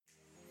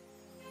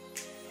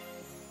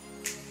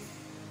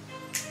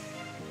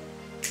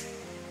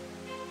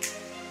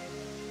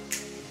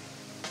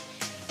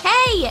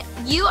Hey,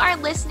 you are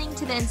listening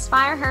to the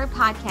Inspire Her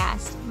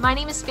podcast. My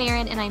name is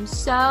Farron, and I'm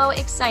so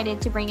excited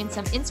to bring in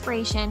some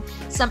inspiration,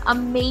 some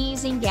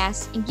amazing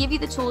guests, and give you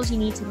the tools you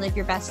need to live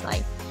your best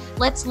life.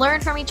 Let's learn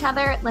from each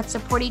other, let's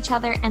support each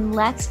other, and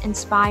let's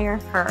inspire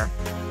her.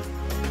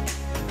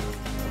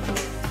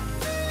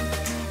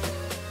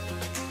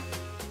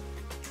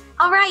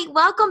 All right,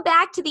 welcome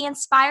back to the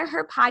Inspire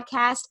Her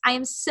podcast. I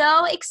am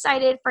so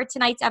excited for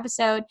tonight's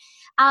episode.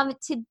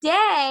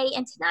 Today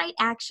and tonight,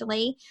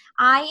 actually,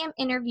 I am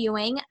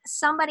interviewing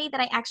somebody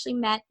that I actually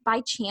met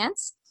by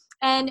chance,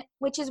 and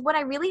which is what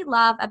I really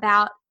love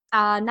about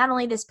not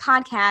only this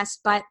podcast,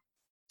 but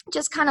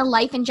just kind of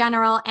life in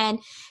general. And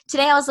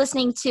today I was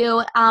listening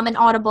to an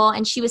Audible,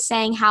 and she was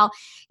saying how,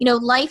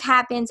 life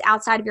happens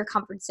outside of your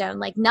comfort zone.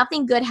 Like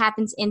nothing good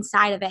happens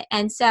inside of it.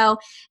 And so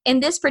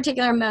in this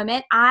particular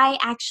moment, I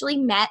actually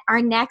met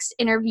our next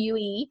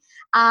interviewee,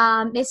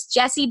 Miss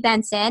Jessie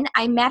Benson.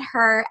 I met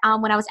her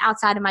when I was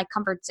outside of my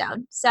comfort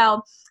zone.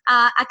 So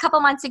a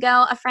couple months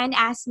ago, a friend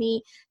asked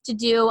me to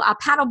do a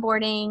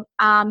paddleboarding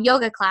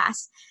yoga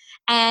class.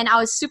 And I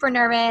was super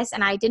nervous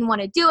and I didn't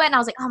want to do it. And I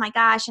was like, oh my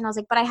gosh. And I was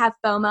like, but I have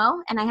FOMO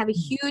and I have a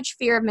huge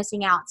fear of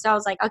missing out. So I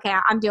was like, okay,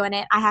 I'm doing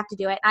it. I have to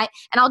do it. And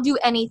I'll do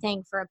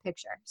anything for a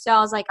picture. So I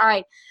was like, all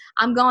right,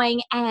 I'm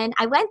going. And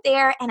I went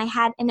there and I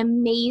had an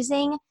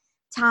amazing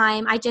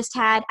time. I just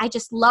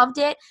loved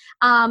it.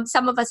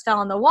 Some of us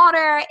fell in the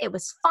water. It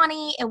was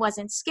funny. It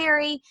wasn't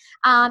scary.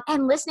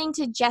 And listening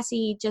to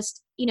Jessie,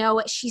 just,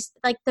 she's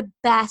like the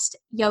best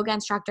yoga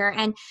instructor,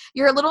 and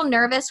you're a little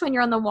nervous when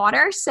you're on the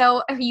water.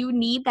 So you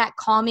need that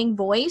calming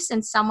voice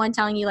and someone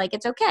telling you like,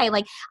 it's okay.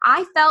 Like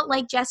I felt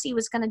like Jessie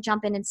was going to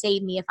jump in and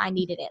save me if I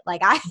needed it.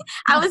 Like I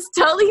was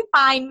totally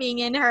fine being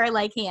in her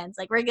like hands,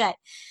 like we're good.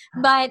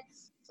 But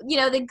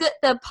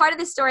the part of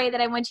the story that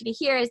I want you to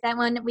hear is that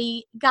when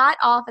we got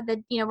off of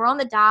the, we're on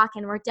the dock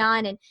and we're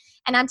done, and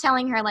I'm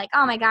telling her like,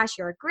 oh my gosh,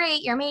 you're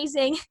great, you're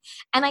amazing.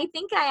 And I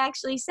think I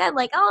actually said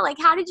like, oh, like,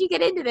 how did you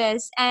get into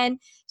this? And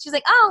she's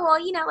like, oh,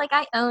 well, like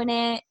I own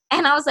it.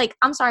 And I was like,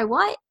 I'm sorry,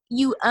 what?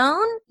 You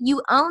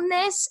own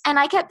this? And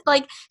I kept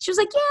like, she was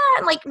like, yeah,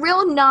 and like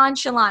real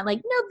nonchalant,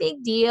 like no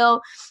big deal,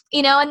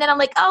 and then I'm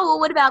like, oh, well,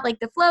 what about like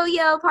the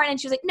Flow-Yo part? And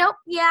she was like, nope,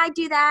 yeah, I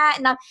do that.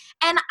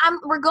 And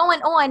we're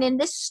going on, and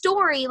this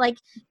story like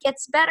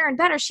gets better and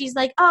better. She's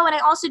like, oh, and I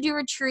also do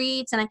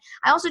retreats, and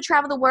I also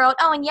travel the world.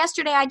 Oh, and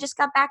yesterday I just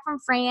got back from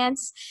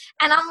France.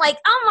 And I'm like,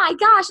 oh my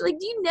gosh, like,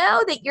 do you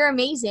know that you're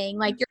amazing?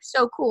 Like, you're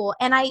so cool.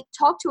 And I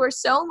talked to her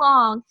so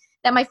long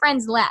that my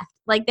friends left.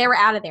 Like they were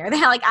out of there. They're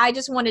like, I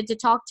just wanted to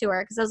talk to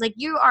her because I was like,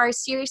 you are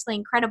seriously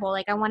incredible.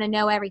 Like I want to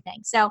know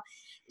everything. So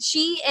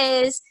she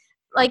is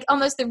like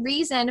almost the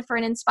reason for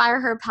an Inspire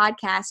Her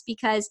podcast,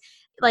 because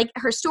like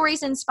her story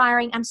is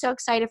inspiring. I'm so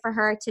excited for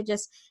her to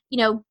just,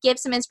 give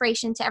some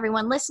inspiration to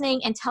everyone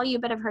listening and tell you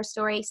a bit of her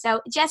story.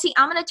 So Jessie,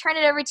 I'm going to turn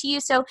it over to you.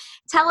 So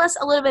tell us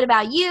a little bit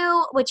about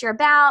you, what you're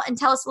about, and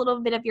tell us a little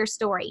bit of your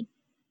story.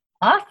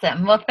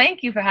 Awesome. Well,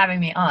 thank you for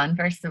having me on,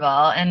 first of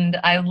all. And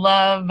I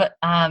love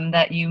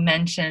that you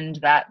mentioned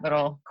that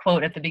little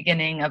quote at the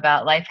beginning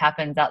about life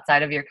happens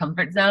outside of your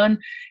comfort zone,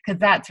 because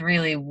that's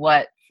really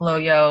what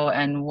Flow-Yo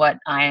and what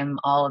I am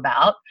all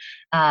about.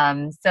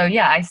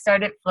 I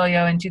started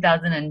Flow-Yo in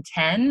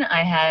 2010.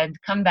 I had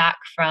come back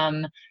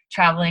from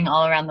traveling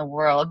all around the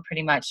world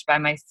pretty much by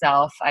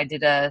myself. I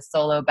did a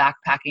solo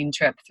backpacking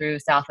trip through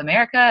South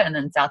America and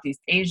then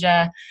Southeast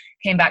Asia,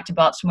 came back to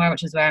Baltimore,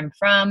 which is where I'm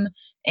from,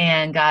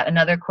 and got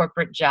another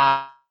corporate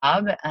job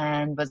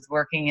and was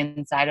working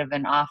inside of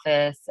an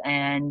office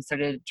and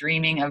sort of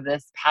dreaming of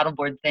this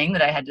paddleboard thing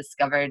that I had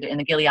discovered in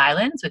the Gili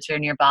Islands, which are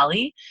near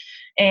Bali.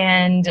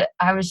 And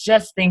I was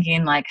just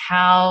thinking, like,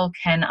 how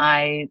can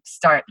I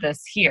start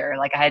this here?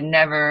 Like, I had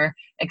never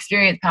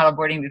experienced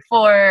paddleboarding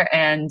before.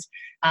 And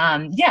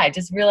I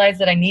just realized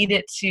that I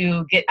needed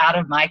to get out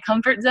of my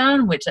comfort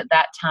zone, which at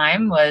that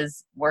time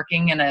was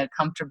working in a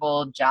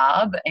comfortable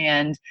job,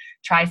 and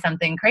try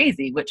something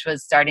crazy, which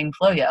was starting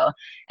Flow-Yo.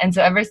 And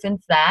so ever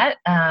since that,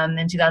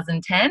 in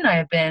 2010,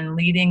 I've been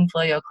leading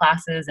Flow-Yo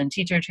classes and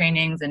teacher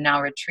trainings and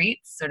now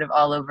retreats sort of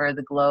all over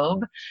the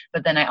globe.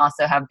 But then I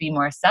also have Be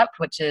More Sup,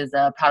 which is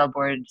a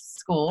paddleboard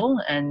school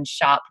and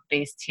shop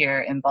based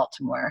here in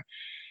Baltimore.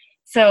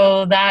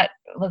 So that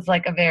was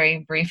like a very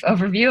brief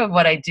overview of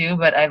what I do,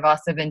 but I've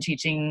also been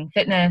teaching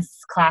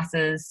fitness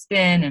classes,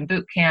 spin and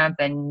boot camp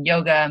and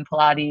yoga and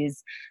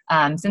Pilates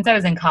since I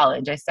was in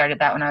college. I started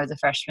that when I was a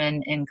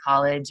freshman in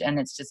college, and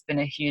it's just been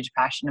a huge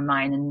passion of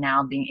mine. And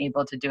now being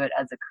able to do it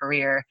as a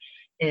career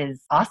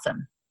is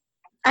awesome.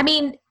 I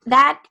mean,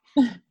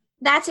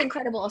 that's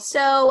incredible.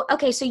 So,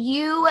 okay, so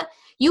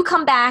you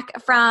come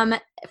back from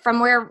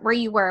where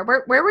you were.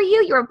 Where were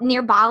you? You were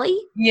near Bali?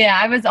 Yeah,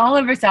 I was all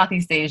over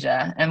Southeast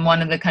Asia, and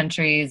one of the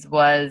countries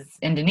was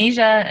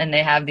Indonesia, and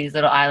they have these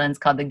little islands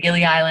called the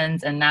Gili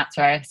Islands, and that's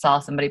where I saw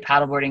somebody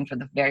paddleboarding for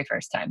the very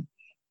first time.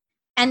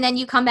 And then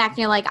you come back and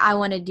you're like, I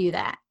want to do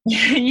that.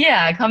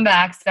 Yeah, I come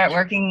back, start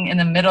working in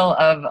the middle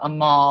of a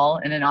mall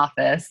in an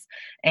office.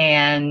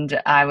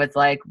 And I was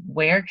like,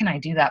 where can I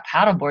do that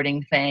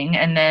paddleboarding thing?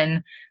 And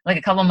then, like,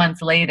 a couple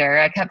months later,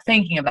 I kept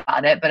thinking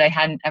about it, but I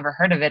hadn't ever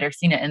heard of it or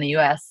seen it in the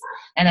US.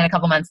 And then a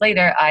couple months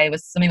later, I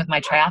was swimming with my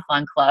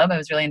triathlon club. I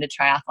was really into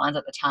triathlons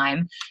at the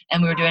time.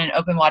 And we were doing an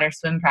open water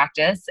swim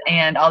practice.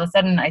 And all of a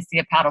sudden, I see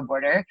a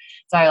paddleboarder.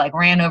 So I like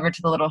ran over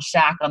to the little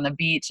shack on the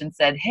beach and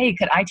said, hey,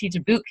 could I teach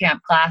a boot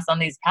camp class on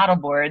these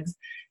paddleboards?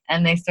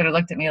 And they sort of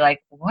looked at me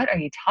like, what are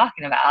you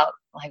talking about?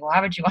 Like,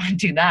 why would you want to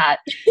do that?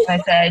 And I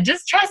said,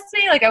 just trust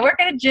me. Like, I work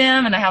at a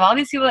gym and I have all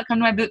these people that come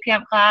to my boot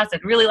camp class.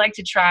 I'd really like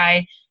to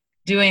try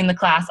doing the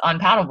class on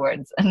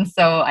paddleboards. And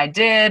so I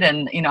did.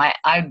 And, you know,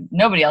 I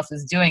nobody else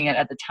was doing it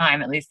at the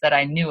time, at least that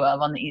I knew of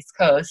on the East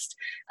Coast.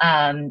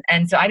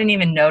 And so I didn't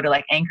even know to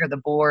like anchor the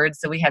boards.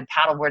 So we had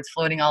paddleboards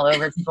floating all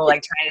over, people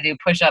like trying to do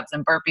push-ups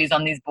and burpees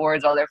on these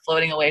boards while they're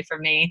floating away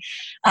from me.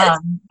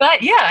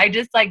 But yeah, I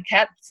just like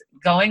kept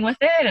going with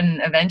it.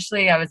 And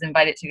eventually I was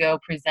invited to go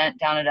present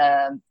down at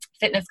a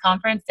fitness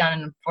conference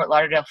down in Fort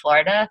Lauderdale,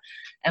 Florida.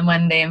 And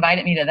when they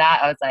invited me to that,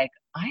 I was like,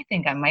 I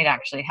think I might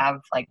actually have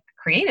like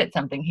created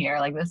something here.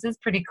 Like, this is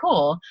pretty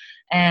cool.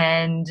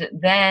 And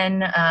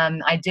then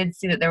I did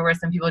see that there were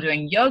some people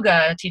doing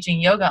yoga, teaching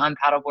yoga on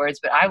paddleboards,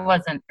 but I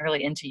wasn't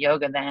really into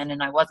yoga then,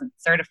 and I wasn't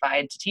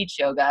certified to teach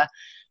yoga.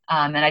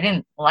 And I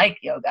didn't like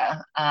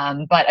yoga,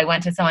 but I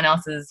went to someone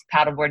else's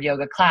paddleboard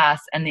yoga class,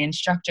 and the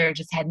instructor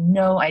just had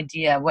no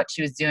idea what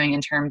she was doing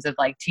in terms of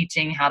like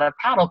teaching how to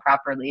paddle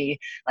properly,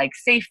 like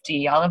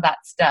safety, all of that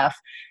stuff.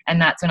 And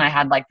that's when I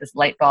had like this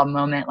light bulb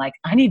moment, like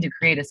I need to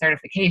create a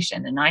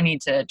certification and I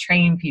need to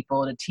train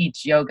people to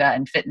teach yoga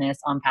and fitness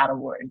on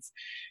paddleboards.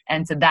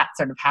 And so that's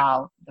sort of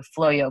how the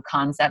FlowYo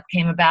concept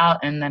came about.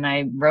 And then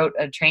I wrote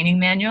a training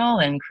manual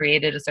and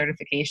created a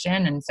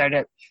certification and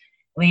started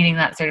leading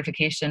that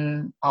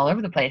certification all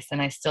over the place.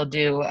 And I still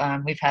do.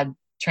 We've had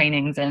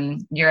trainings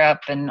in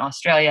Europe and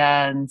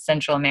Australia and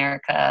Central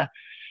America,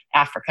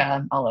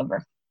 Africa, all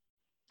over.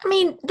 I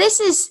mean, this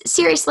is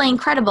seriously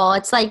incredible.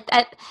 It's like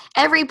at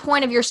every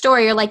point of your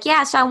story, you're like,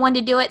 yeah, so I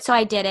wanted to do it, so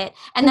I did it.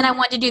 And then I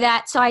wanted to do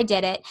that, so I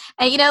did it.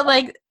 And, you know,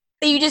 like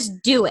you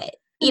just do it,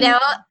 you know?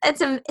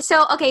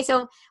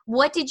 So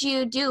what did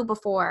you do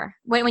before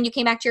when you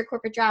came back to your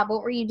corporate job?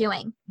 What were you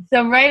doing?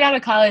 So right out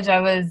of college,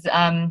 I was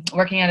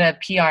working at a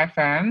PR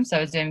firm. So I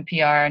was doing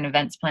PR and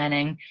events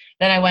planning.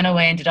 Then I went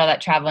away and did all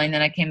that traveling.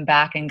 Then I came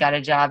back and got a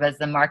job as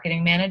the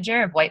marketing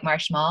manager of White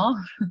Marsh Mall.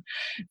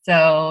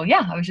 So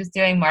yeah, I was just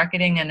doing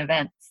marketing and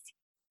events.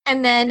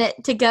 And then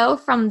to go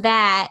from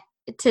that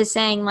to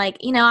saying like,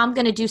 you know, I'm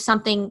going to do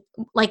something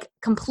like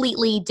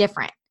completely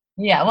different.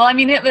 Yeah, well, I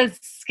mean, it was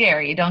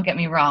scary, don't get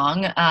me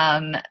wrong.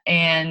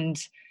 And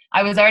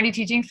I was already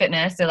teaching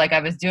fitness. So like I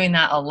was doing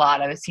that a lot.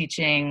 I was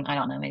teaching, I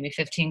don't know, maybe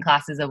 15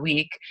 classes a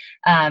week.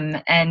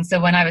 And so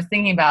when I was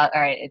thinking about,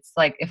 all right, it's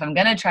like, if I'm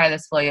going to try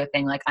this FlowYo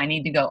thing, like I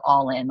need to go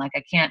all in. Like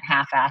I can't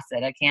half-ass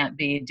it. I can't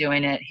be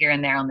doing it here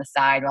and there on the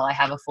side while I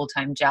have a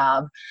full-time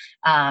job.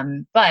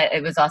 But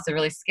it was also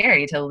really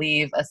scary to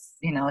leave a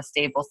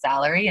stable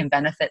salary and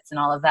benefits and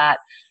all of that.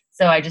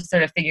 So I just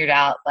sort of figured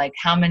out like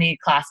how many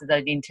classes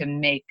I need to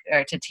make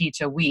or to teach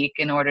a week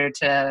in order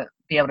to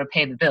be able to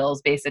pay the bills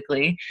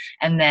basically.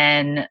 And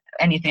then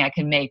anything I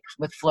could make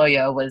with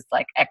FlowYo was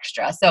like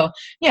extra. So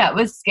yeah, it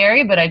was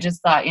scary, but I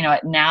just thought, you know,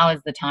 now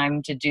is the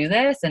time to do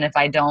this. And if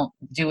I don't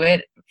do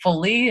it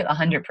fully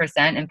 100%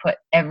 and put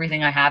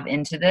everything I have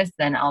into this,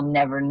 then I'll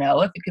never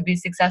know if it could be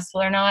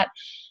successful or not.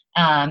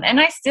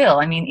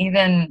 And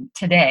even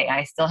today,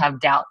 I still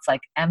have doubts,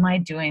 like, am I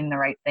doing the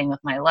right thing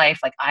with my life?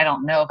 Like, I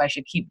don't know if I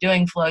should keep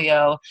doing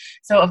FlowYo.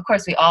 So of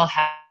course we all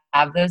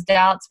have those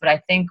doubts, but I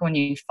think when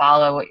you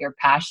follow what you're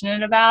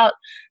passionate about,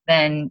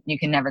 then you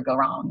can never go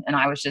wrong. And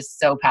I was just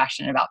so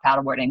passionate about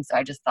paddleboarding. So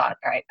I just thought,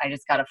 all right, I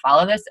just got to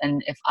follow this.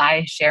 And if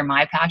I share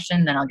my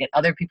passion, then I'll get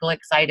other people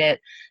excited.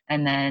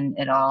 And then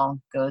it all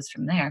goes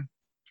from there.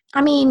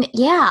 I mean,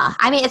 yeah.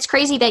 I mean, it's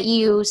crazy that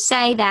you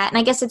say that. And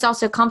I guess it's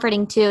also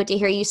comforting too to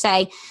hear you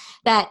say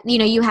that, you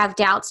know, you have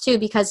doubts too,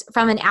 because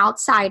from an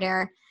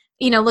outsider,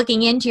 you know,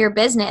 looking into your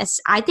business,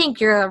 I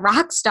think you're a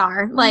rock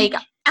star. Like,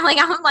 I'm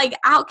like,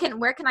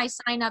 where can I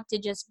sign up to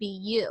just be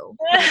you?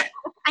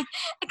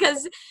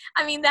 Because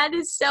I mean, that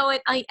is so,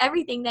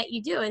 everything that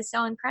you do is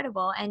so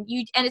incredible. And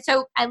it's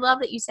so, I love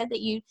that you said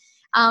that you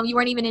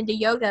weren't even into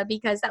yoga,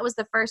 because that was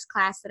the first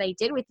class that I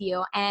did with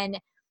you. And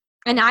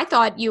I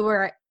thought you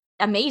were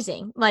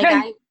amazing. Like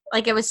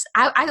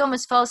I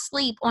almost fell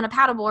asleep on a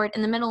paddleboard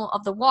in the middle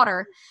of the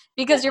water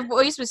because your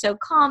voice was so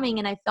calming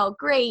and I felt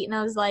great. And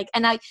I was like,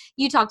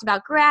 you talked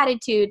about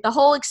gratitude. The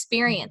whole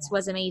experience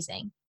was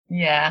amazing.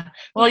 Yeah.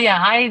 Well,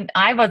 yeah,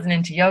 I wasn't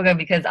into yoga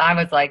because I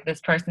was like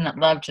this person that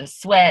loved to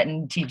sweat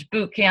and teach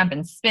boot camp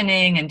and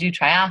spinning and do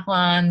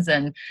triathlons,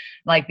 and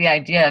like the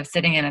idea of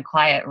sitting in a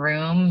quiet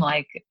room,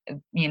 like,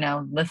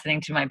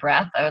 listening to my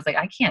breath. I was like,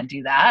 I can't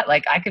do that.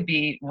 Like I could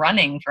be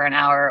running for an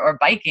hour or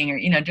biking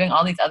or, doing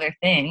all these other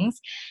things.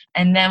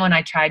 And then when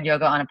I tried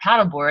yoga on a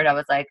paddleboard, I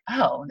was like,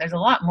 oh, there's a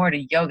lot more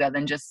to yoga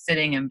than just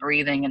sitting and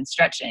breathing and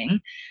stretching.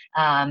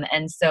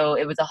 And so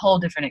it was a whole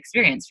different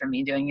experience for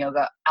me doing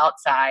yoga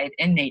outside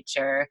in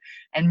nature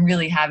and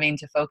really having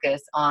to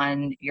focus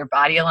on your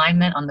body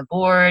alignment on the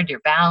board,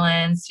 your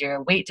balance,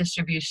 your weight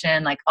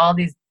distribution, like all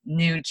these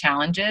new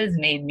challenges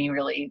made me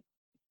really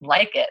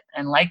like it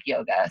and like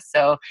yoga.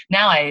 So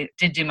now I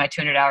did do my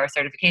 200-hour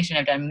certification.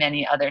 I've done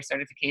many other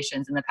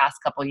certifications in the past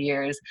couple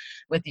years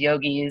with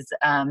yogis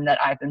that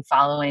I've been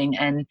following,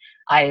 and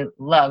I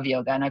love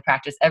yoga and I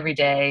practice every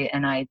day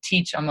and I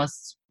teach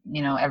almost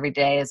every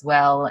day as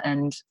well.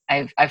 And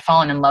I've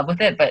fallen in love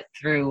with it, but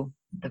through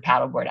the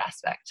paddleboard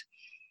aspect.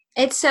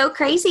 It's so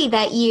crazy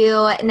that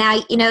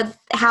now,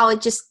 how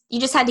you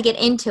just had to get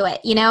into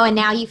it, and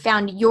now you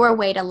found your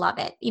way to love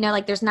it.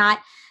 Like there's not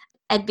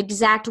an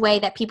exact way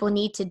that people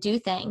need to do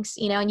things,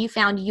 and you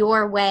found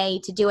your way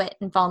to do it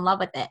and fall in love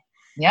with it.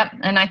 Yep.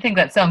 And I think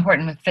that's so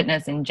important with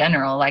fitness in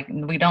general. Like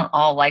we don't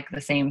all like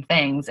the same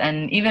things.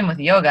 And even with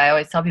yoga, I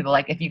always tell people,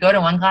 like, if you go to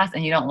one class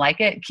and you don't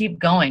like it, keep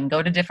going,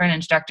 go to different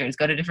instructors,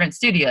 go to different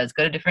studios,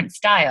 go to different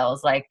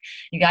styles. Like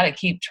you got to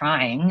keep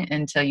trying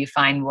until you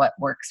find what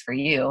works for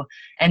you,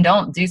 and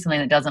don't do something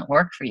that doesn't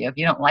work for you. If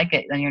you don't like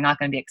it, then you're not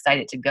going to be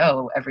excited to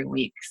go every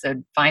week.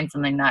 So find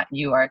something that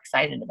you are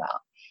excited about.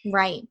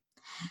 Right.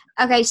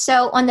 Okay.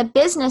 So on the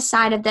business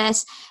side of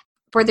this,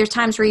 where there's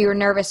times where you were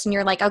nervous and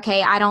you're like,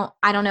 okay, I don't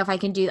know if I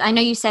can do, I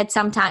know you said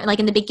sometime, like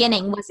in the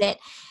beginning,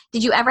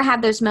 did you ever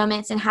have those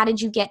moments, and how did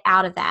you get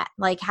out of that?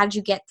 Like, how did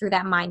you get through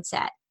that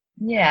mindset?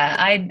 Yeah.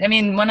 I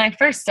mean, when I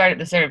first started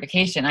the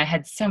certification, I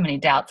had so many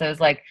doubts. I was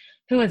like,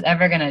 who is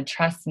ever going to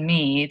trust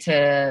me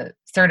to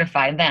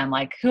certify them?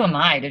 Like, who am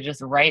I to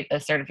just write a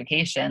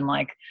certification?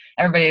 Like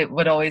everybody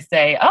would always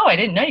say, oh, I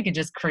didn't know you could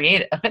just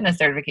create a fitness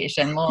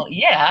certification. Well,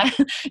 yeah,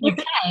 you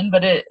can,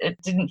 but it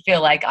didn't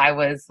feel like I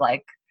was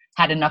like,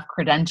 had enough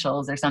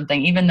credentials or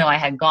something, even though I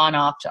had gone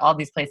off to all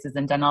these places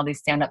and done all these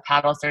stand-up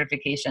paddle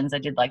certifications. I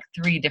did like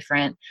 3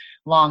 different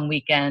long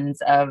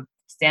weekends of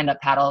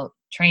stand-up paddle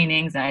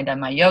trainings, and I'd done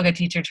my yoga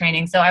teacher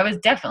training. So I was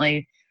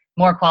definitely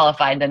more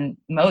qualified than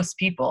most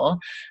people.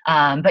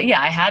 But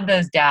yeah, I had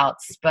those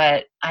doubts,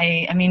 but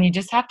I mean, you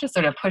just have to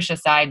sort of push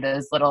aside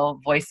those little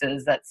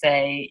voices that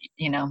say,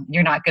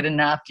 you're not good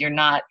enough. You're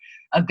not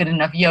a good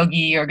enough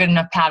yogi or good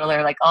enough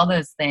paddler, like all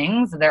those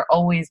things. They're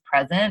always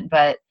present,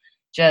 but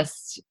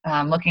just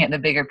looking at the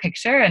bigger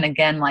picture. And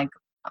again, like,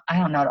 I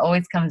don't know, it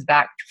always comes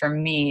back for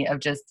me of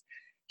just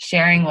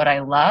sharing what I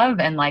love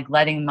and like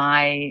letting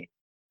my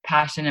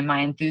passion and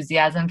my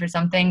enthusiasm for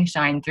something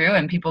shine through,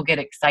 and people get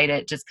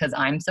excited just because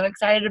I'm so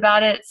excited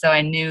about it. So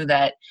I knew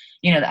that,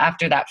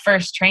 after that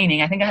first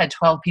training, I think I had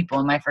 12 people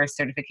in my first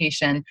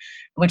certification,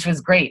 which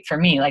was great for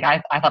me. Like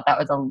I thought that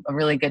was a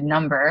really good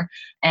number,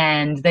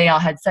 and they all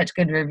had such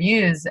good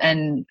reviews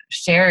and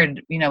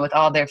shared, with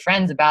all their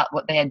friends about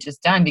what they had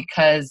just done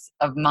because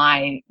of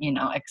my,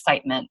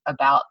 excitement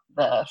about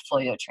the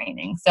Floyo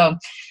training. So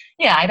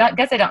yeah,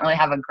 guess I don't really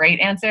have a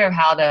great answer of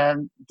how to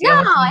deal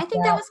with I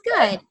think that was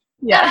good.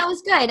 Yeah. No, that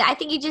was good. I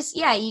think you just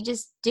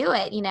do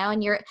it,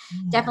 and you're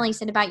definitely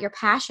said about your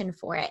passion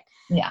for it.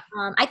 Yeah.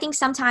 I think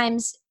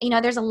sometimes,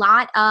 there's a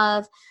lot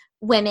of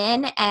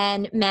women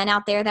and men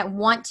out there that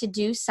want to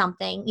do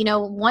something,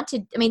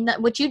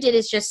 what you did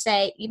is just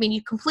say,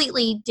 you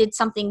completely did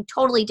something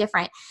totally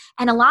different.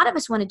 And a lot of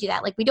us want to do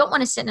that. Like we don't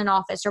want to sit in an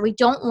office, or we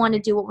don't want to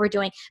do what we're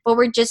doing, but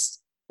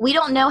we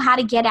don't know how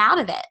to get out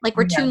of it. Like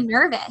we're too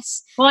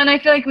nervous. Well, and I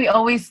feel like we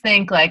always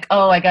think like,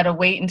 oh, I got to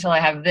wait until I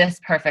have this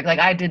perfect. Like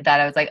I did that.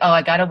 I was like, oh,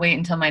 I got to wait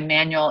until my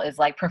manual is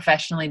like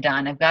professionally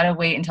done. I've got to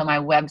wait until my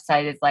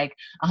website is like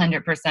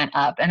 100%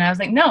 up. And I was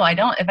like, no, I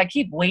don't. If I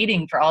keep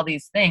waiting for all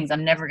these things,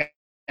 I'm never going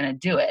to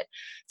do it.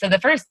 So the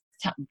first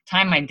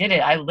time I did it,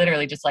 I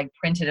literally just like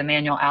printed a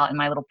manual out in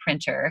my little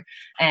printer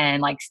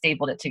and like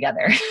stapled it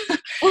together.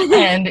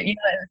 And it's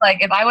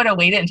like if I would have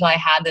waited until I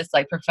had this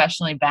like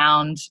professionally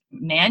bound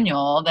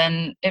manual,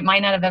 then it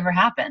might not have ever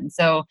happened.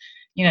 So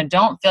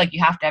don't feel like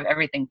you have to have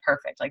everything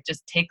perfect. Like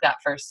just take that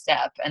first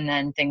step, and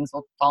then things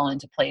will fall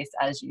into place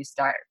as you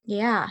start.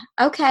 Yeah.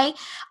 Okay.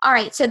 All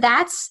right. So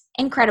that's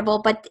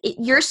incredible. But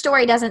your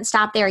story doesn't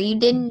stop there. You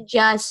didn't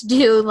just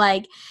do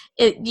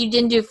you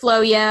didn't do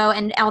Floyo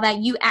and all that.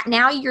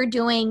 Now you're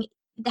doing,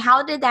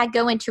 how did that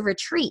go into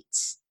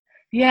retreats?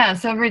 Yeah.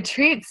 So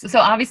retreats. So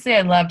obviously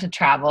I love to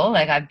travel.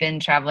 Like I've been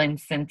traveling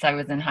since I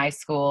was in high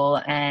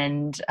school.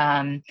 And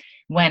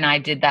when I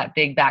did that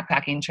big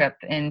backpacking trip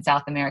in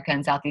South America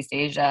and Southeast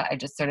Asia, I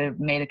just sort of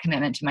made a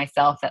commitment to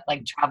myself that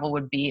like travel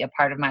would be a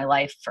part of my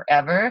life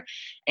forever.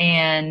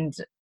 And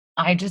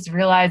I just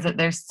realized that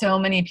there's so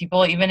many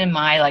people, even in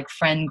my like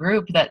friend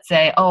group, that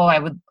say, oh, I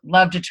would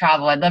love to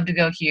travel. I'd love to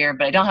go here,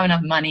 but I don't have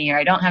enough money, or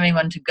I don't have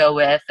anyone to go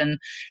with. And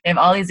they have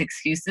all these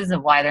excuses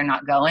of why they're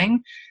not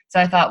going. So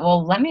I thought,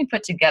 well, let me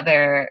put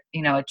together,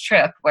 a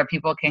trip where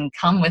people can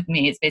come with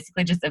me. It's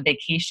basically just a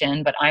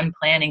vacation, but I'm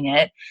planning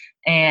it,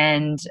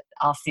 and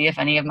I'll see if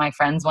any of my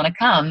friends want to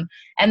come.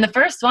 And the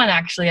first one,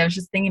 actually, I was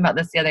just thinking about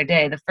this the other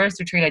day. The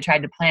first retreat I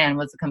tried to plan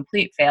was a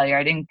complete failure.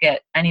 I didn't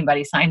get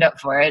anybody signed up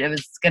for it. It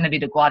was going to be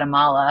to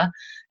Guatemala.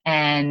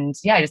 And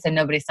yeah, I just had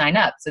nobody sign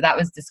up. So that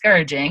was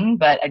discouraging,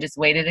 but I just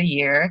waited a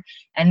year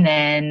and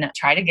then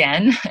tried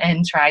again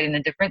and tried in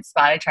a different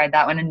spot. I tried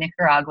that one in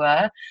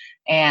Nicaragua.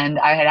 And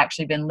I had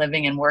actually been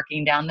living and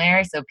working down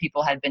there. So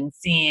people had been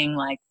seeing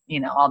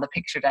all the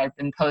pictures I've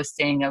been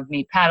posting of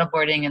me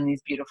paddleboarding in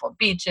these beautiful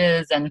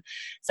beaches. And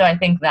so I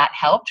think that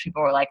helped.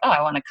 People were like, oh,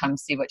 I want to come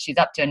see what she's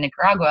up to in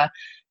Nicaragua.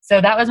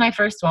 So that was my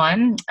first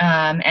one.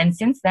 And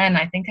since then,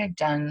 I think I've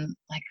done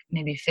like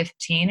maybe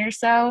 15 or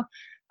so.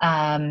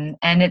 And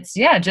it's,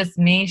 just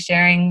me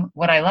sharing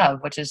what I love,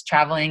 which is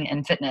traveling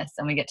and fitness.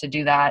 And we get to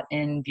do that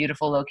in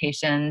beautiful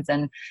locations.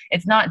 And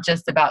it's not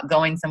just about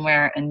going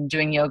somewhere and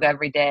doing yoga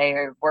every day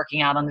or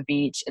working out on the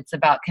beach. It's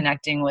about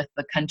connecting with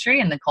the country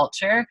and the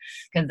culture,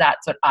 because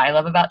that's what I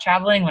love about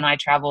traveling. When I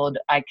traveled,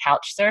 I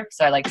couch surfed.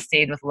 So I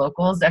stayed with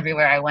locals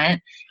everywhere I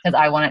went, because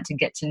I wanted to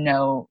get to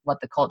know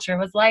what the culture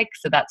was like.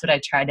 So that's what I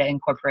try to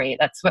incorporate.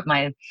 That's what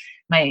my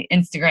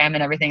Instagram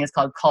and everything is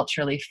called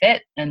Culturally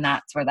Fit. And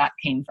that's where that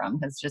came from.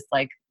 It's just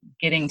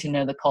getting to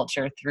know the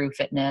culture through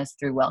fitness,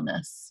 through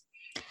wellness.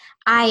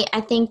 I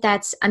think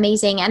that's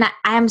amazing. And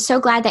I am so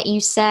glad that you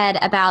said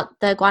about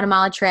the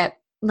Guatemala trip,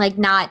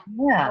 not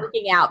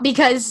working out,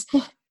 because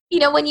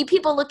when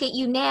people look at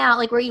you now,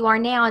 where you are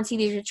now, and see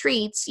these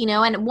retreats, and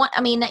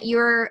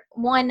you're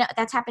one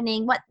that's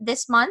happening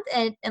this month,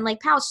 and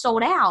Powell's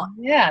sold out.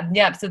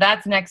 Yeah. So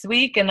that's next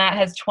week, and that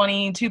has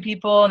 22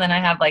 people, and then I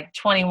have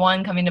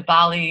 21 coming to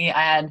Bali.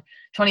 I had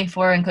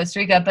 24 in Costa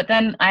Rica, but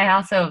then I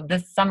also,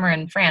 this summer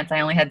in France, I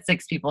only had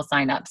 6 people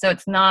sign up. So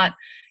it's not,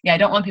 I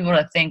don't want people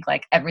to think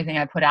everything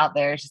I put out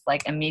there is just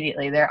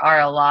immediately. There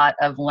are a lot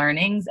of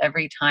learnings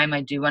every time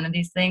I do one of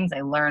these things.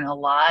 I learn a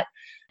lot.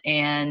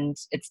 And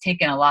it's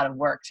taken a lot of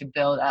work to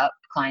build up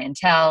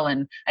clientele.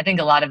 And I think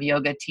a lot of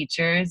yoga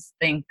teachers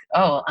think,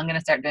 oh, I'm going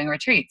to start doing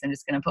retreats. I'm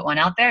just going to put one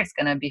out there. It's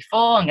going to be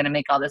full. I'm going to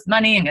make all this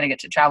money. I'm going to get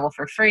to travel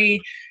for free.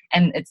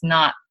 And it's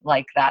not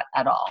like that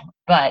at all.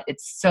 But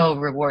it's so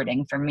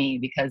rewarding for me,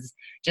 because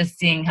just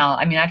seeing how,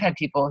 I've had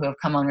people who have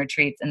come on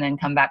retreats and then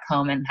come back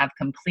home and have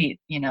complete,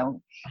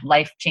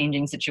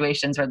 life-changing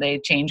situations where they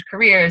change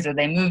careers, or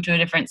they move to a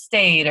different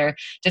state, or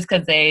just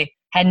because they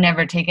had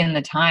never taken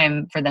the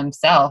time for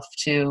themselves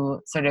to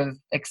sort of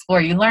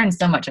explore. You learn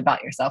so much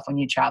about yourself when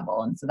you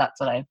travel. And so that's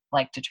what I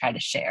like to try to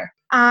share.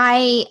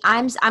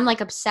 I'm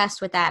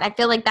obsessed with that. I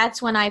feel like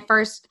that's when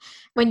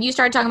when you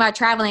started talking about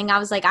traveling, I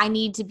was like, I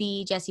need to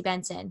be Jessie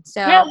Benson.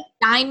 So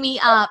sign me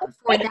up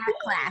for that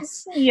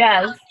class.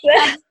 Yes.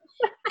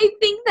 I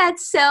think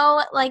that's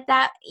so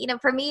that,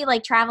 for me,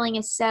 traveling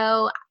is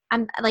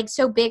I'm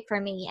so big for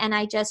me. And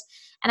I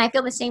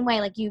feel the same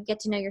way. You get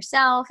to know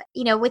yourself,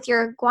 with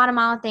your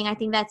Guatemala thing. I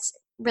think that's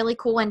really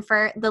cool. And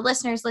for the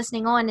listeners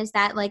listening on, is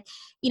that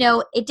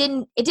it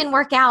didn't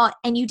work out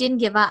and you didn't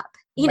give up,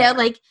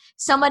 right.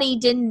 Somebody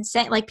didn't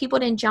say, people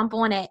didn't jump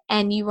on it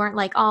and you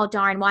weren't oh,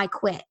 darn, why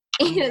quit?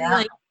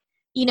 Yeah.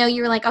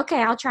 You were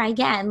okay, I'll try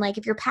again.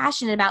 If you're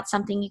passionate about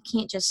something, you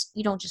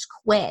don't just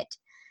quit.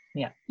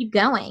 Yeah. Keep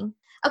going.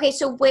 Okay,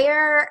 so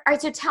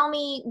so tell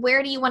me,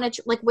 where do you want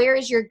to, where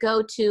is your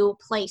go-to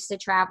place to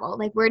travel?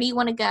 Where do you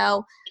want to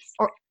go,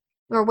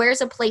 or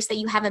where's a place that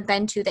you haven't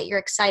been to that you're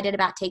excited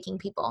about taking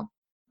people?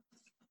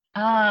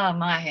 Oh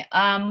my,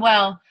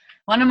 well,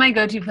 one of my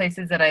go-to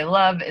places that I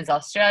love is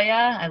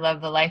Australia. I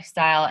love the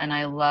lifestyle, and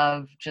I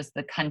love just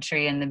the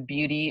country and the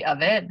beauty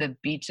of it, the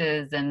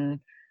beaches, and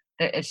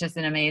it's just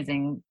an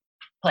amazing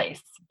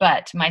place.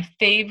 But my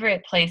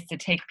favorite place to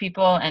take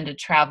people and to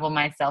travel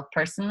myself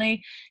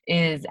personally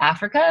is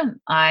Africa.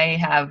 I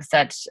have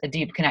such a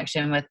deep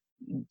connection with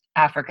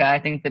Africa. I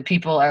think the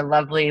people are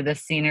lovely. The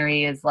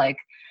scenery is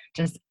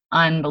just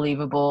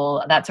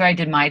unbelievable. That's where I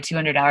did my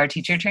 200-hour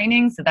teacher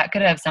training. So that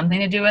could have something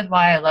to do with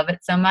why I love it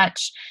so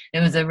much. It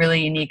was a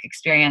really unique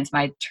experience.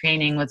 My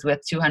training was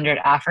with 200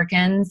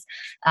 Africans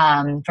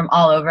from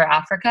all over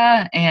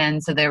Africa.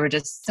 And so there were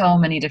just so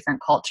many different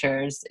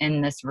cultures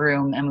in this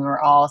room, and we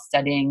were all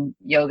studying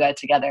yoga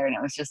together. And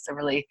it was just a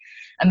really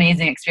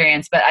amazing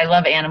experience. But I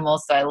love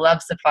animals, so I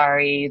love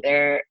safari.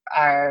 There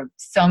are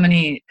so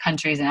many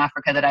countries in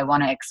Africa that I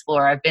want to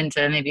explore. I've been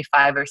to maybe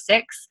 5 or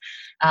 6.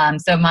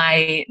 So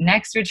my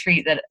next retreat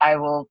that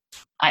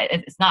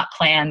it's not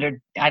planned,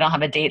 or I don't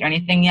have a date or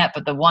anything yet,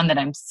 but the one that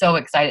I'm so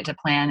excited to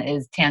plan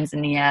is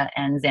Tanzania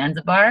and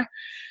Zanzibar.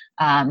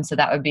 So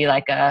that would be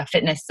a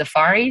fitness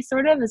safari,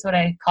 sort of, is what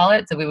I call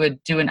it. So we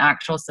would do an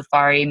actual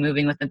safari,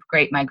 moving with the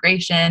Great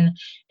Migration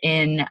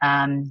in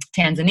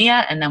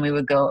Tanzania, and then we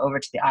would go over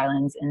to the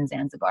islands in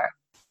Zanzibar.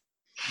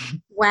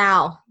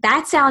 Wow,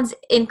 that sounds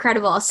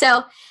incredible.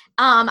 So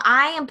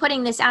I am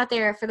putting this out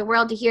there for the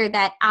world to hear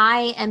that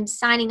I am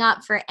signing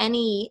up for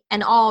any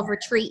and all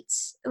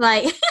retreats.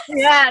 Like,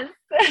 Yes.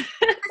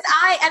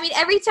 I mean,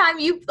 every time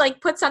you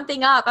like put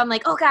something up, I'm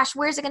like, oh gosh,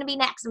 where's it going to be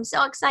next? I'm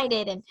so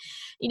excited. And,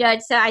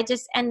 so I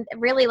just, and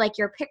really like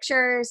your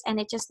pictures, and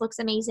it just looks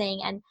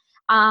amazing. And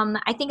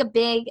I think a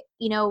big,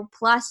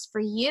 plus for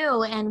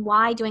you and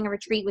why doing a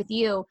retreat with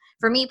you,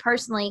 for me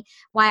personally,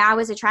 why I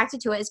was attracted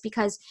to it is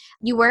because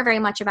you were very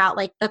much about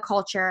like the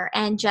culture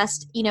and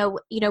just,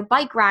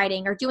 bike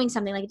riding or doing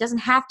something. Like, it doesn't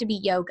have to be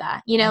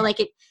yoga, like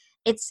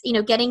it's,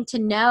 getting to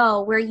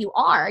know where you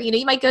are.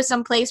 You might go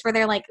someplace where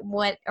they're like,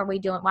 what are we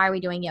doing? Why are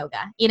we doing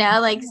yoga?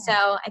 So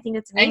I think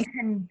that's amazing.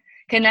 And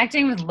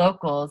connecting with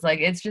locals, like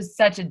it's just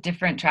such a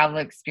different travel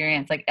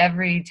experience. Like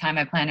every time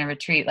I plan a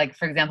retreat, like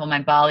for example,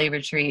 my Bali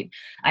retreat,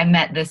 I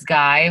met this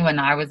guy when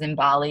I was in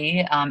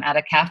Bali at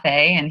a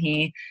cafe, and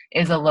he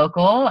is a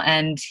local,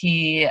 and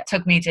he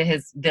took me to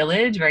his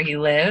village where he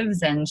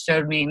lives and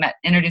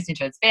introduced me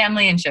to his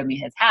family and showed me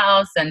his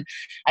house. And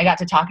I got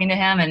to talking to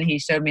him, and he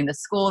showed me the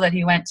school that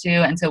he went to.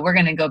 And so we're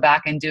going to go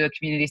back and do a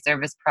community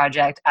service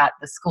project at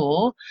the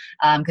school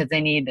because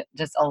they need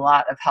just a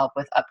lot of help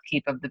with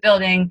upkeep of the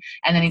building.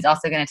 And then he's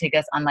also going to take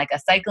us on like a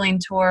cycling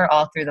tour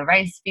all through the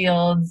rice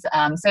fields.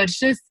 So it's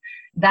just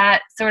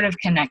that sort of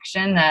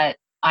connection that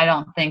I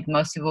don't think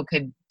most people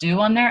could do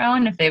on their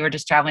own if they were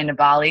just traveling to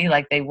Bali.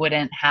 Like they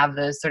wouldn't have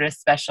those sort of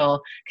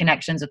special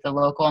connections with the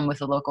local and with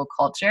the local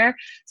culture.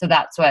 So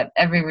that's what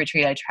every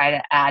retreat I try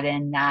to add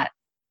in that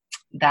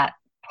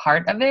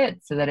part of it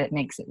so that it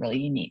makes it really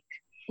unique.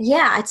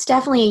 Yeah, it's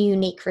definitely a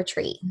unique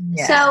retreat.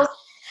 Yeah. So,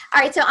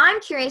 all right. So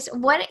I'm curious,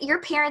 what your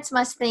parents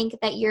must think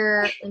that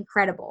you're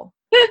incredible.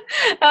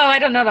 Oh, I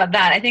don't know about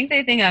that. I think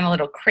they think I'm a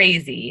little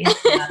crazy.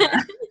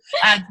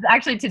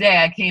 Actually, today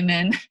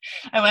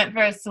I went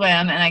for a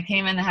swim, and I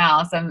came in the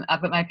house. I'm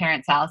up at my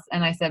parents' house,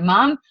 and I said,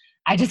 Mom,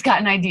 I just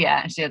got an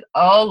idea. And she goes,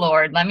 oh,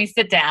 Lord, let me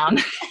sit down.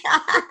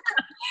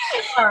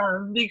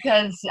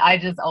 Because I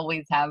just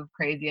always have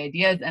crazy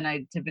ideas, and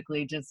I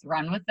typically just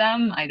run with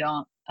them. I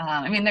don't,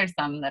 there's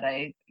some that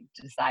I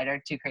decide are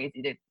too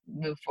crazy to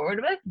move forward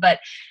with, but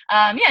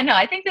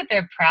I think that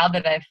they're proud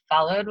that I've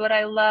followed what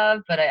I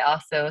love, but I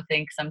also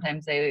think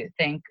sometimes they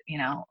think,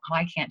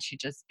 why can't she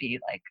just be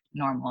like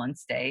normal and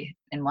stay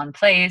in one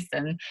place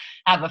and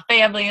have a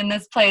family in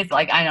this place?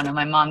 Like, I don't know,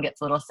 my mom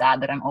gets a little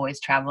sad that I'm always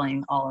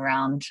traveling all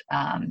around,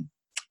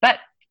 but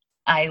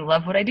I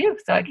love what I do,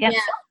 so I can't.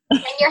 Yeah.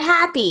 And you're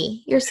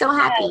happy. You're so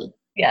happy.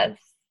 Yes.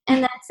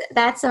 And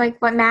that's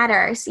like what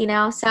matters,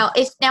 So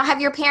now,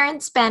 have your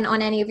parents been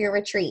on any of your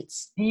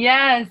retreats?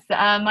 Yes.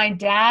 My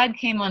dad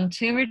came on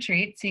 2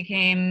 retreats. He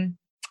came,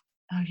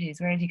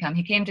 where did he come?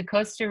 He came to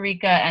Costa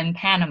Rica and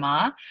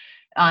Panama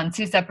on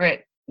 2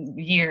 separate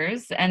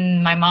years,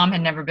 and my mom had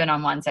never been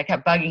on one, so I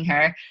kept bugging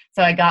her.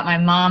 So I got my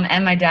mom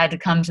and my dad to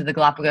come to the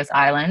Galapagos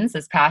Islands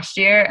this past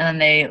year, and then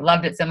they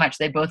loved it so much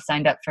they both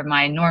signed up for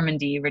my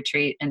Normandy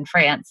retreat in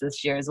France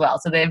this year as well.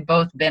 So they've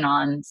both been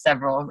on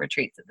several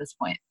retreats at this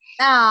point.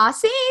 Oh,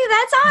 see,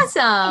 that's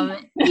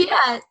awesome.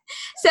 Yeah.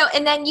 So,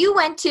 and then you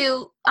went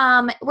to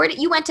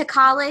you went to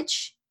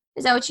college?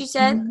 Is that what you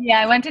said?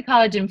 Yeah, I went to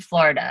college in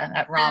Florida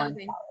at Rollins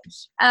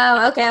College.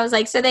 Oh, okay. I was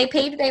like, so they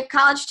paid their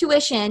college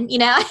tuition, and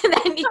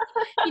then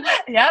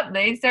Yep,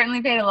 they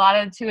certainly paid a lot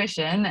of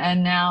tuition,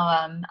 and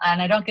now,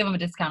 and I don't give them a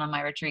discount on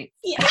my retreats.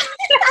 Yeah.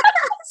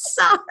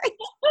 Sorry.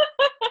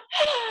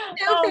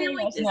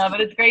 No,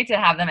 but it's great to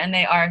have them, and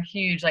they are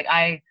huge. Like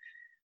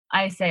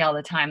I say all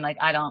the time, like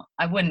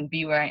I wouldn't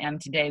be where I am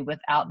today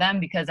without them,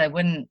 because I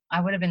would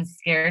have been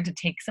scared to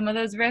take some of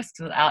those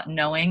risks without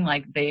knowing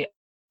like they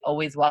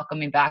always welcome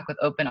me back with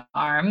open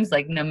arms.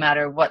 Like no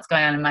matter what's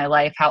going on in my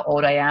life, how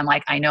old I am,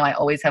 like I know I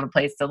always have a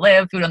place to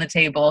live, food on the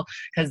table,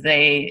 because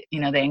they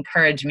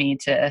encourage me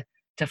to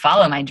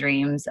follow my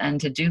dreams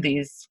and to do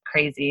these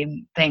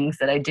crazy things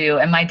that I do.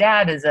 And my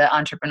dad is an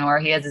entrepreneur.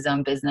 He has his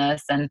own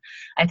business. And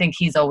I think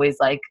he's always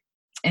like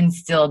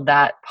instilled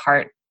that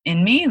part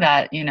in me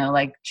that,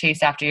 like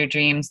chase after your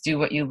dreams, do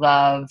what you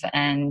love,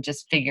 and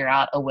just figure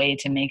out a way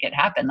to make it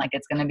happen. Like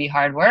it's going to be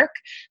hard work.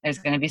 There's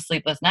going to be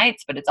sleepless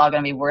nights, but it's all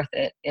going to be worth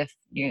it if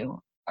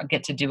you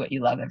get to do what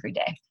you love every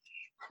day.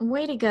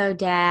 Way to go,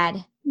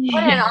 Dad.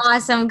 What an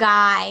awesome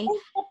guy.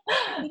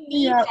 You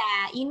need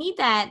that. You need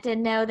that to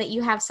know that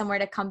you have somewhere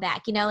to come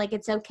back. Like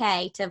it's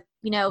okay to,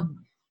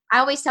 I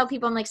always tell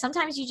people, I'm like,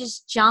 sometimes you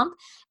just jump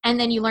and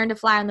then you learn to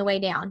fly on the way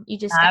down. You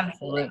just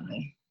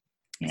absolutely.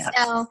 Yeah.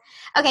 So,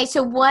 okay.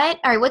 So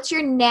what's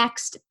your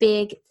next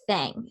big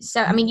thing?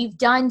 So, I mean, you've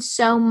done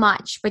so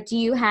much, but do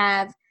you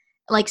have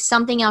like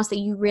something else that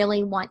you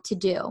really want to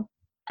do?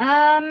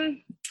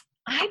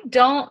 I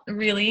don't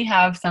really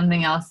have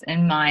something else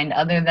in mind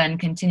other than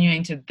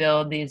continuing to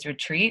build these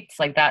retreats.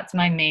 Like that's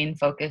my main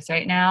focus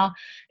right now,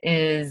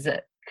 is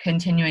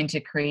continuing to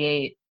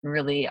create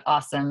really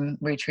awesome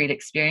retreat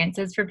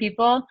experiences for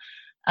people.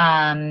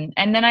 And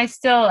then I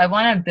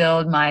want to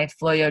build my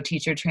Floyo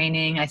teacher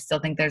training. I still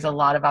think there's a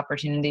lot of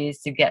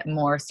opportunities to get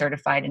more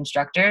certified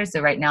instructors.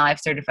 So right now I've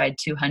certified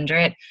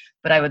 200,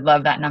 but I would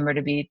love that number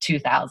to be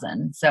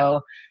 2,000.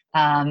 So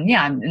In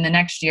the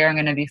next year, I'm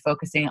going to be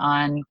focusing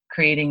on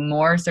creating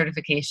more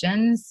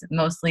certifications,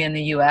 mostly in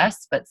the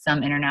US, but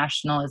some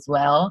international as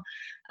well.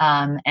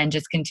 And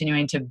just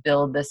continuing to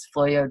build this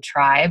Floyo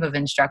tribe of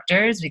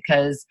instructors,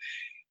 because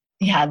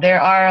there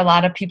are a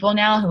lot of people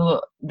now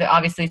who,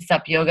 obviously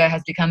SUP yoga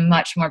has become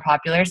much more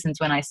popular since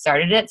when I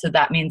started it. So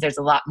that means there's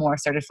a lot more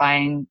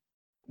certifying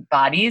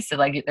bodies. So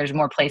like there's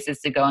more places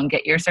to go and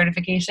get your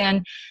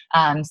certification.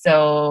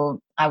 So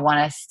I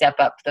want to step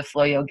up the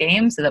Floyo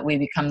game so that we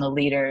become the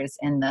leaders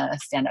in the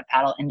stand-up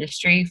paddle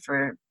industry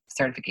for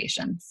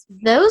certifications.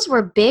 Those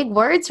were big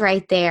words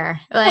right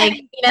there.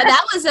 Like,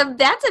 that's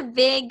a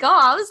big goal.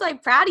 I was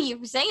like proud of you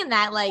for saying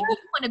that. Like, you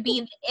want to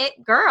be the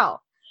it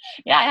girl.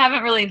 Yeah, I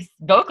haven't really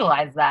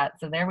vocalized that.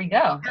 So there we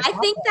go. I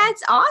think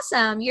that's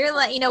awesome. You're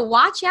like,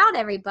 watch out,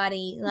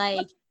 everybody.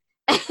 Like,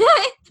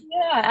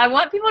 yeah, I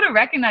want people to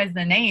recognize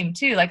the name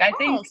too. Like, I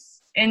think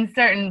in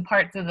certain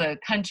parts of the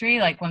country,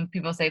 like when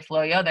people say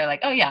Floyo, they're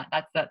like, oh yeah,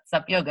 that's that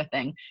SUP yoga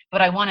thing.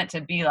 But I want it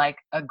to be like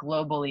a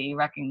globally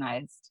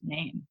recognized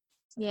name.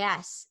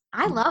 Yes.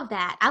 I love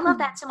that. I love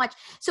that so much.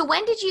 So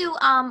when did you,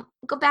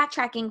 go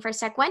backtracking for a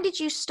sec, when did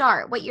you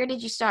start? What year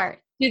did you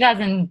start?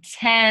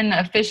 2010.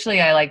 Officially,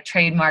 I like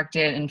trademarked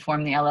it and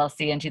formed the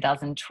LLC in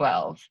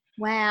 2012.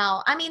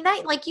 Wow. I mean,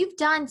 that, like, you've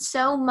done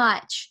so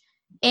much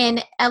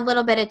in a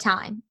little bit of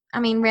time. I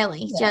mean,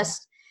 really,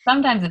 just.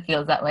 Sometimes it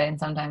feels that way. And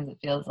sometimes it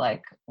feels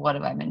like, what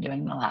have I been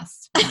doing the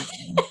last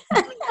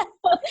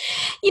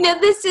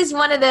this is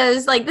one of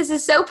those, like, this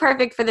is so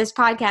perfect for this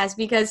podcast,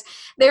 because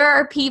there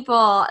are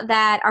people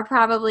that are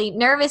probably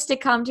nervous to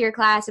come to your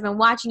class and been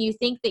watching you,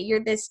 think that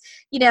you're this,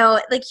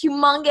 like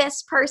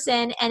humongous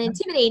person and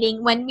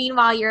intimidating, when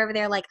meanwhile you're over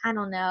there like, I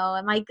don't know,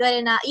 am I good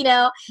enough?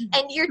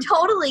 And you're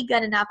totally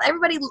good enough.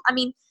 Everybody, I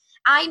mean,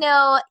 I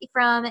know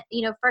from,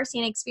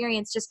 firsthand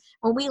experience, just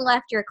when we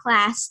left your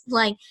class,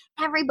 like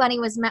everybody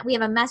was, we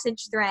have a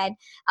message thread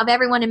of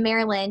everyone in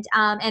Maryland.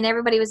 And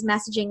everybody was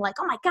messaging like,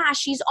 oh my gosh,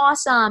 she's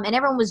awesome. And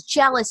everyone was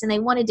jealous and they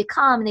wanted to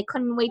come and they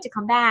couldn't wait to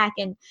come back.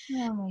 And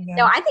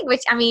so I think,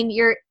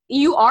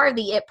 you are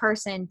the it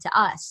person to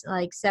us.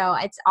 Like, so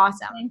it's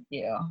awesome. Thank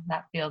you.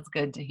 That feels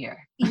good to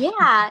hear.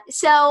 Yeah.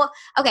 So,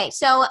 okay.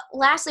 So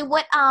lastly,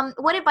 what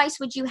advice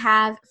would you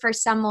have for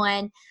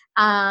someone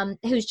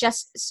who's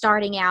just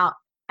starting out?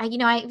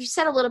 You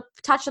said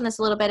touched on this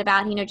a little bit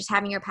about, just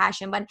having your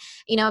passion, but,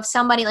 if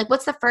somebody, like,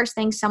 what's the first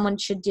thing someone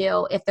should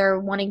do if they're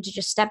wanting to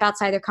just step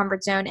outside their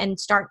comfort zone and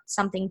start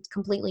something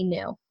completely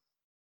new?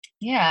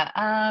 Yeah.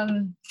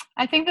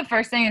 I think the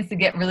first thing is to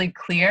get really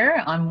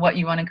clear on what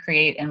you want to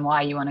create and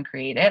why you want to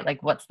create it.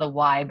 Like, what's the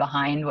why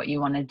behind what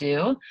you want to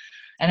do?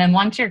 And then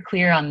once you're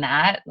clear on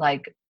that,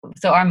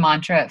 so our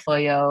mantra at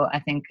Floyo, I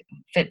think,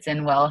 fits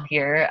in well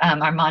here.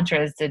 Our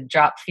mantra is to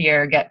drop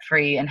fear, get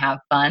free, and have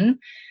fun.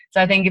 So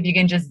I think if you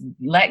can just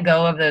let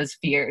go of those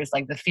fears,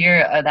 like the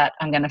fear that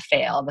I'm going to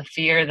fail, the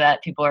fear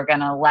that people are going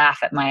to laugh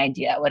at my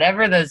idea,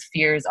 whatever those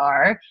fears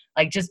are,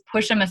 like, just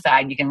push them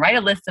aside. You can write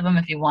a list of them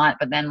if you want,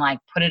 but then like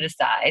put it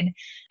aside.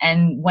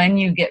 And when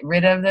you get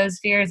rid of those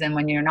fears and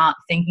when you're not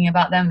thinking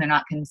about them, they're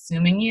not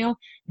consuming you,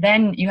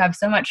 then you have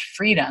so much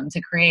freedom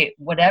to create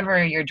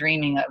whatever you're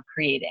dreaming of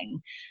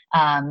creating.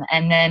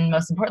 And then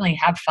most importantly,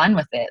 have fun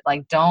with it.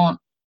 Like, don't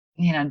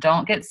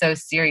get so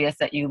serious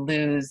that you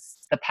lose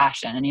the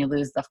passion and you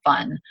lose the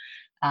fun.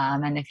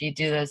 And if you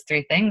do those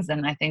three things,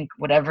 then I think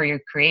whatever you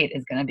create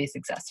is going to be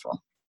successful.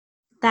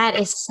 That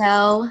is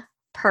so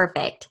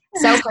perfect.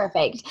 So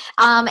perfect.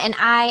 And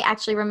I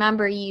actually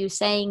remember you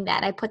saying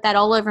that. I put that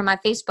all over my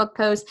Facebook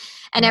post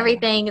and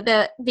everything,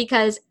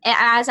 because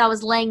as I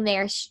was laying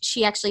there,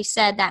 she actually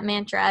said that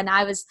mantra, and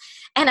I was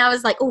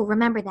like, oh,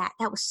 remember that.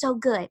 That was so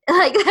good.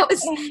 Like, that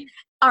was.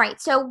 All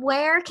right. So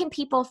where can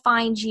people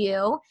find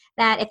you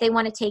that if they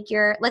want to take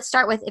let's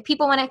start with, if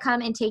people want to come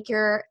and take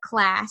your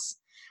class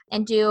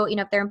and do,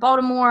 if they're in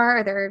Baltimore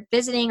or they're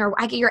visiting, or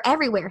you're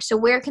everywhere. So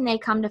where can they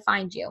come to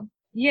find you?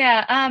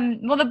 Yeah.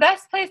 Well, the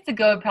best place to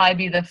go would probably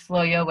be the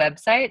Floyo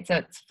website. So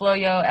it's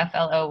Floyo,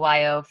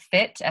 Floyo,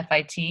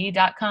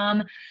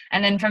 fit.com.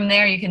 And then from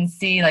there, you can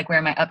see like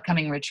where my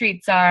upcoming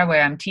retreats are,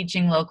 where I'm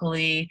teaching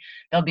locally.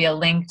 There'll be a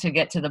link to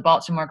get to the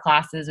Baltimore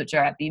classes, which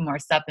are at Be More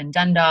Sup in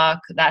Dundalk.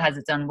 That has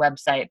its own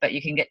website, but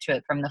you can get to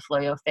it from the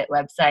Floyo Fit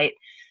website.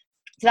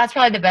 So that's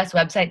probably the best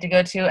website to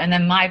go to. And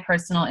then my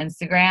personal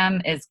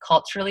Instagram is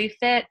Culturally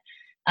Fit.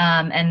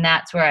 And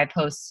that's where I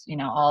post,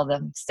 all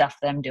the stuff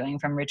that I'm doing,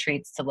 from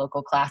retreats to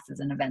local classes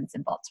and events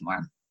in Baltimore.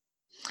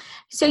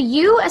 So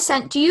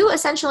do you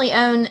essentially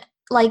own,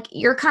 like,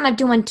 you're kind of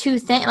doing two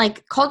things,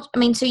 like,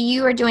 so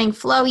you are doing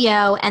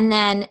Floyo and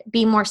then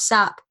Be More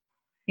Sup.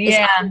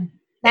 Yeah.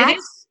 It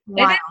is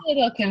a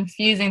little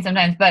confusing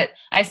sometimes, but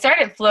I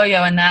started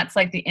Floyo, and that's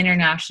like the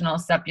international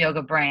SUP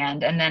yoga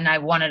brand. And then I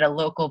wanted a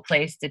local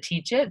place to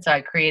teach it. So I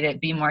created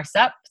Be More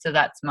Sup. So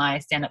that's my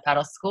stand-up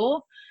paddle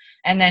school.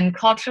 And then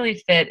Culturally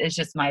Fit is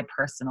just my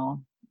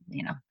personal,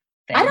 thing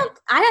thing.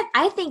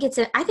 I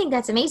think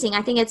that's amazing.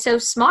 I think it's so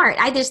smart.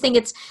 I just think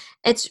it's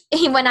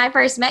when I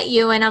first met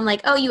you and I'm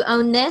like, oh, you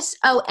own this.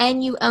 Oh,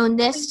 and you own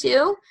this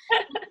too.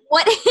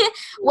 What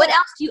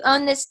else do you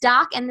own? This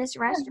dock and this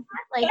restaurant?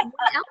 Like,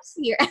 what else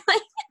here?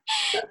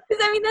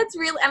 Because that's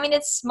really,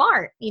 it's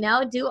smart,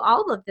 do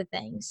all of the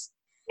things.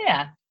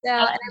 Yeah. So,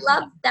 and I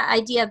love the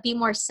idea of Be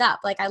More Sup.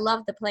 Like, I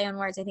love the play on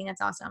words. I think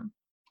that's awesome.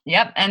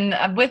 Yep.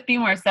 And with Be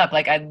More Sup,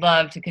 like, I'd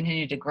love to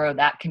continue to grow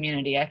that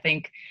community. I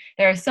think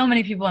there are so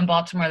many people in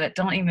Baltimore that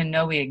don't even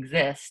know we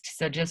exist.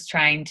 So just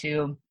trying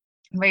to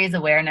raise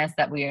awareness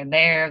that we are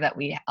there, that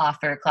we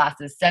offer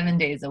classes 7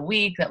 days a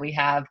week, that we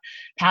have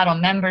paddle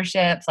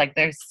memberships. Like,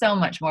 there's so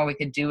much more we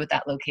could do with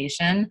that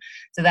location.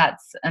 So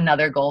that's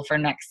another goal for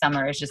next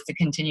summer, is just to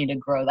continue to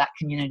grow that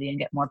community and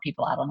get more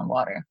people out on the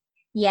water.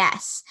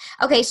 Yes.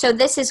 Okay. So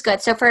this is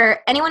good. So for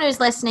anyone who's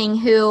listening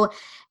who,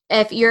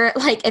 if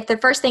the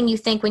first thing you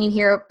think when you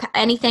hear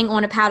anything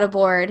on a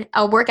paddleboard,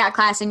 a workout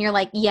class, and you're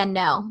like, yeah,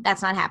 no,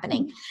 that's not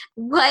happening.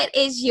 What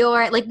is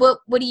your,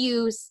 what do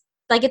you,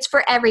 it's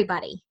for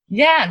everybody?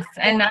 Yes.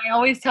 And I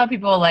always tell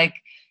people, like,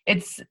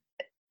 it's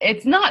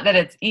not that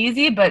it's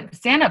easy, but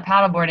stand-up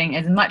paddleboarding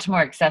is much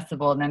more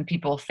accessible than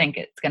people think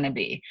it's going to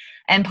be.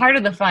 And part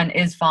of the fun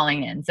is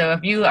falling in. So if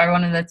you are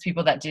one of those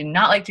people that do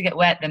not like to get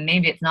wet, then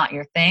maybe it's not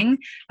your thing.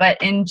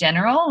 But in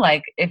general,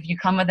 like, if you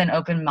come with an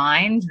open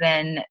mind,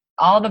 then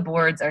all the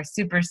boards are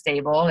super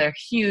stable. They're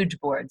huge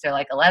boards. They're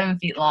like 11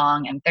 feet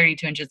long and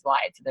 32 inches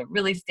wide. So they're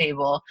really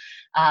stable.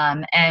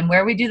 And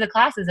where we do the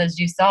classes, as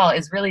you saw,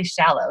 is really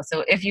shallow.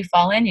 So if you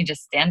fall in, you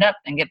just stand up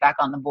and get back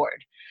on the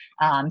board.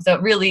 So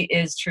it really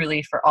is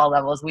truly for all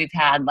levels. We've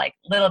had like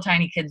little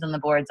tiny kids on the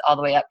boards all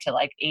the way up to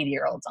like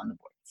 80-year-olds on the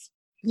boards.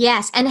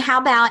 Yes. And how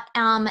about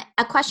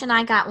a question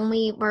I got when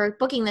we were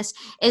booking this,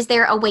 is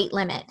there a weight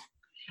limit?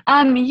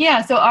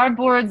 Yeah, so our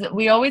boards,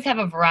 we always have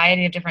a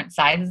variety of different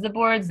sizes of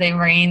boards. They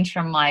range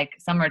from like,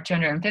 some are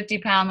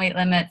 250-pound weight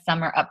limit,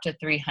 some are up to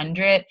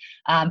 300,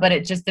 but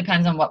it just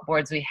depends on what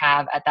boards we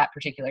have at that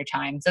particular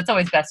time. So it's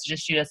always best to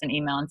just shoot us an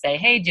email and say,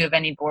 hey, do you have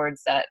any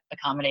boards that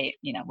accommodate,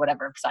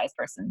 whatever size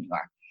person you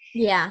are?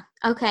 Yeah.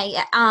 Okay.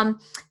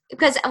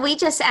 Because we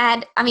just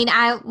had,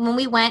 when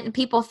we went and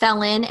people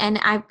fell in, and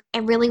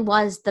it really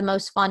was the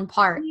most fun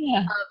part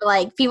of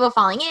like people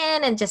falling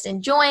in and just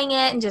enjoying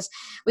it, and just,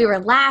 we were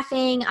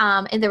laughing.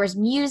 And there was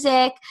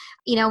music,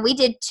 we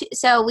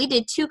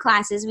did two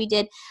classes. We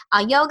did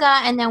yoga,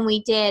 and then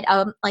we did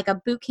like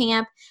a boot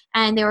camp,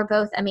 and they were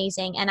both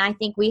amazing. And I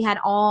think we had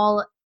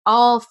all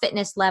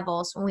fitness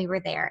levels when we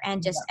were there,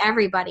 and just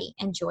everybody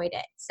enjoyed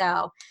it.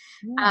 So,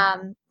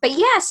 but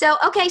yeah, so,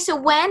 okay. So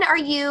when are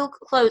you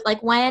closed?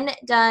 Like, when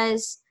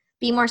does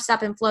Be More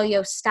Sup and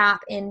Floyo stop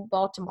in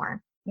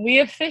Baltimore? We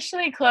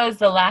officially close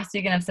the last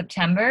weekend of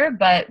September,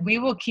 but we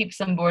will keep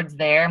some boards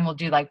there, and we'll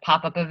do like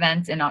pop-up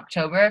events in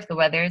October if the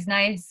weather is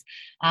nice.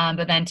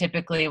 But then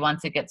typically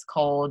once it gets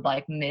cold,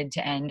 like mid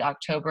to end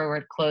October,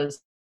 we're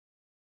closed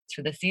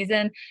for the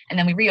season. And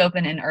then we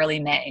reopen in early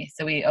May.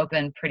 So we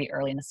open pretty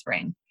early in the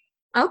spring.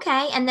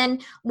 Okay. And then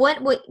what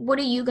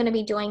are you going to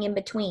be doing in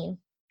between?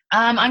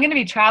 I'm going to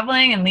be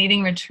traveling and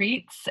leading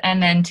retreats, and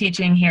then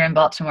teaching here in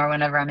Baltimore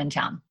whenever I'm in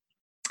town.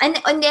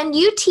 And then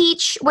you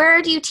teach,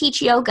 where do you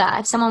teach yoga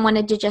if someone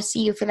wanted to just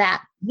see you for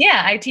that?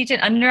 Yeah, I teach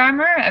at Under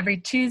Armour every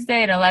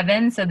Tuesday at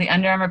 11. So the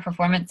Under Armour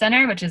Performance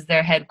Center, which is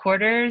their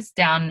headquarters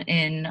down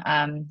in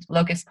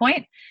Locust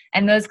Point.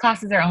 And those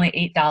classes are only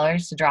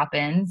 $8 to drop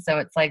in. So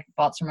it's like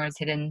Baltimore's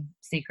hidden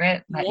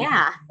secret that you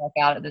can work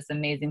out at this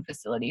amazing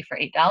facility for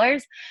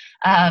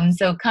 $8.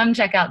 So come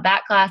check out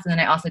that class. And then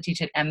I also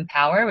teach at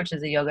Empower, which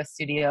is a yoga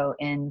studio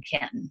in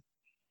Canton.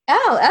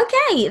 Oh,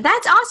 okay.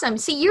 That's awesome.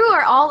 See, you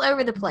are all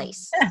over the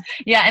place.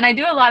 Yeah. And I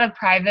do a lot of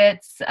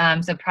privates,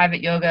 so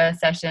private yoga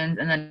sessions,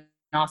 and then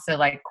also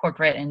like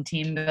corporate and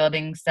team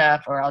building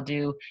stuff, or I'll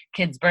do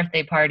kids'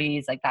 birthday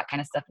parties, like that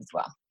kind of stuff as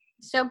well.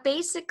 So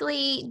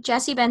basically,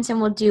 Jessie Benson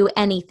will do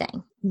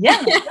anything.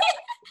 Yeah.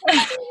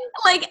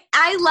 Like,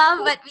 I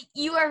love, but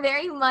you are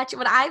very much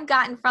what I've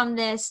gotten from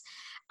this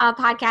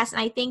podcast.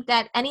 And I think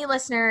that any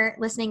listener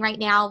listening right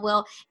now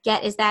will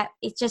get is that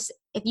it's just,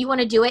 if you want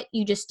to do it,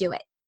 you just do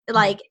it.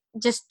 Like,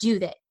 just do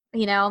that,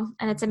 and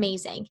it's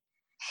amazing.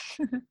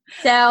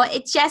 So,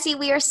 Jessie,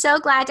 we are so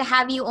glad to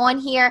have you on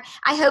here.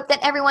 I hope that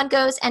everyone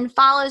goes and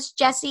follows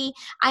Jessie.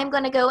 I'm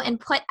going to go and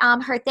put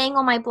her thing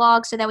on my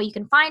blog so that way you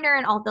can find her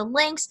and all the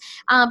links.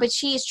 But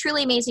she is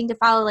truly amazing to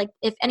follow. Like,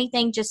 if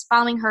anything, just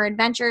following her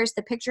adventures.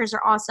 The pictures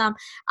are awesome.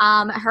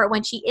 Her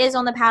when she is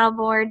on the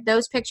paddleboard,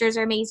 those pictures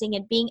are amazing.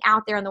 And being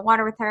out there on the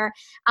water with her,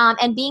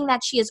 and being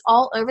that she is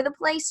all over the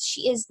place,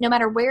 she is, no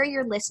matter where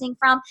you're listening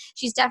from,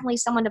 she's definitely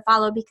someone to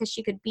follow, because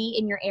she could be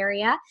in your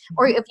area,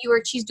 or if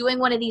she's doing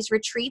one of these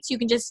retreats, you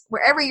can just,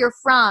 wherever you're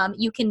from,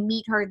 you can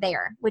meet her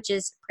there, which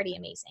is pretty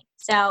amazing.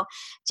 So,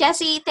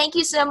 Jessie, thank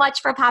you so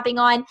much for popping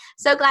on.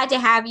 So glad to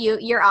have you.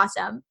 You're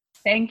awesome.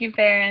 Thank you,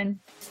 Farron.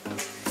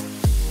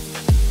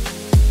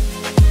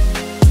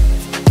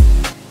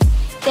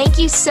 Thank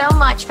you so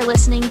much for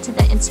listening to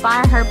the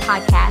Inspire Her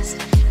podcast.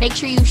 Make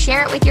sure you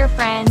share it with your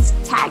friends,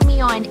 tag me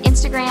on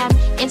Instagram,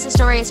 Insta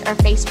Stories, or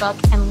Facebook,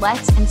 and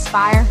let's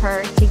inspire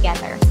her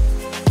together.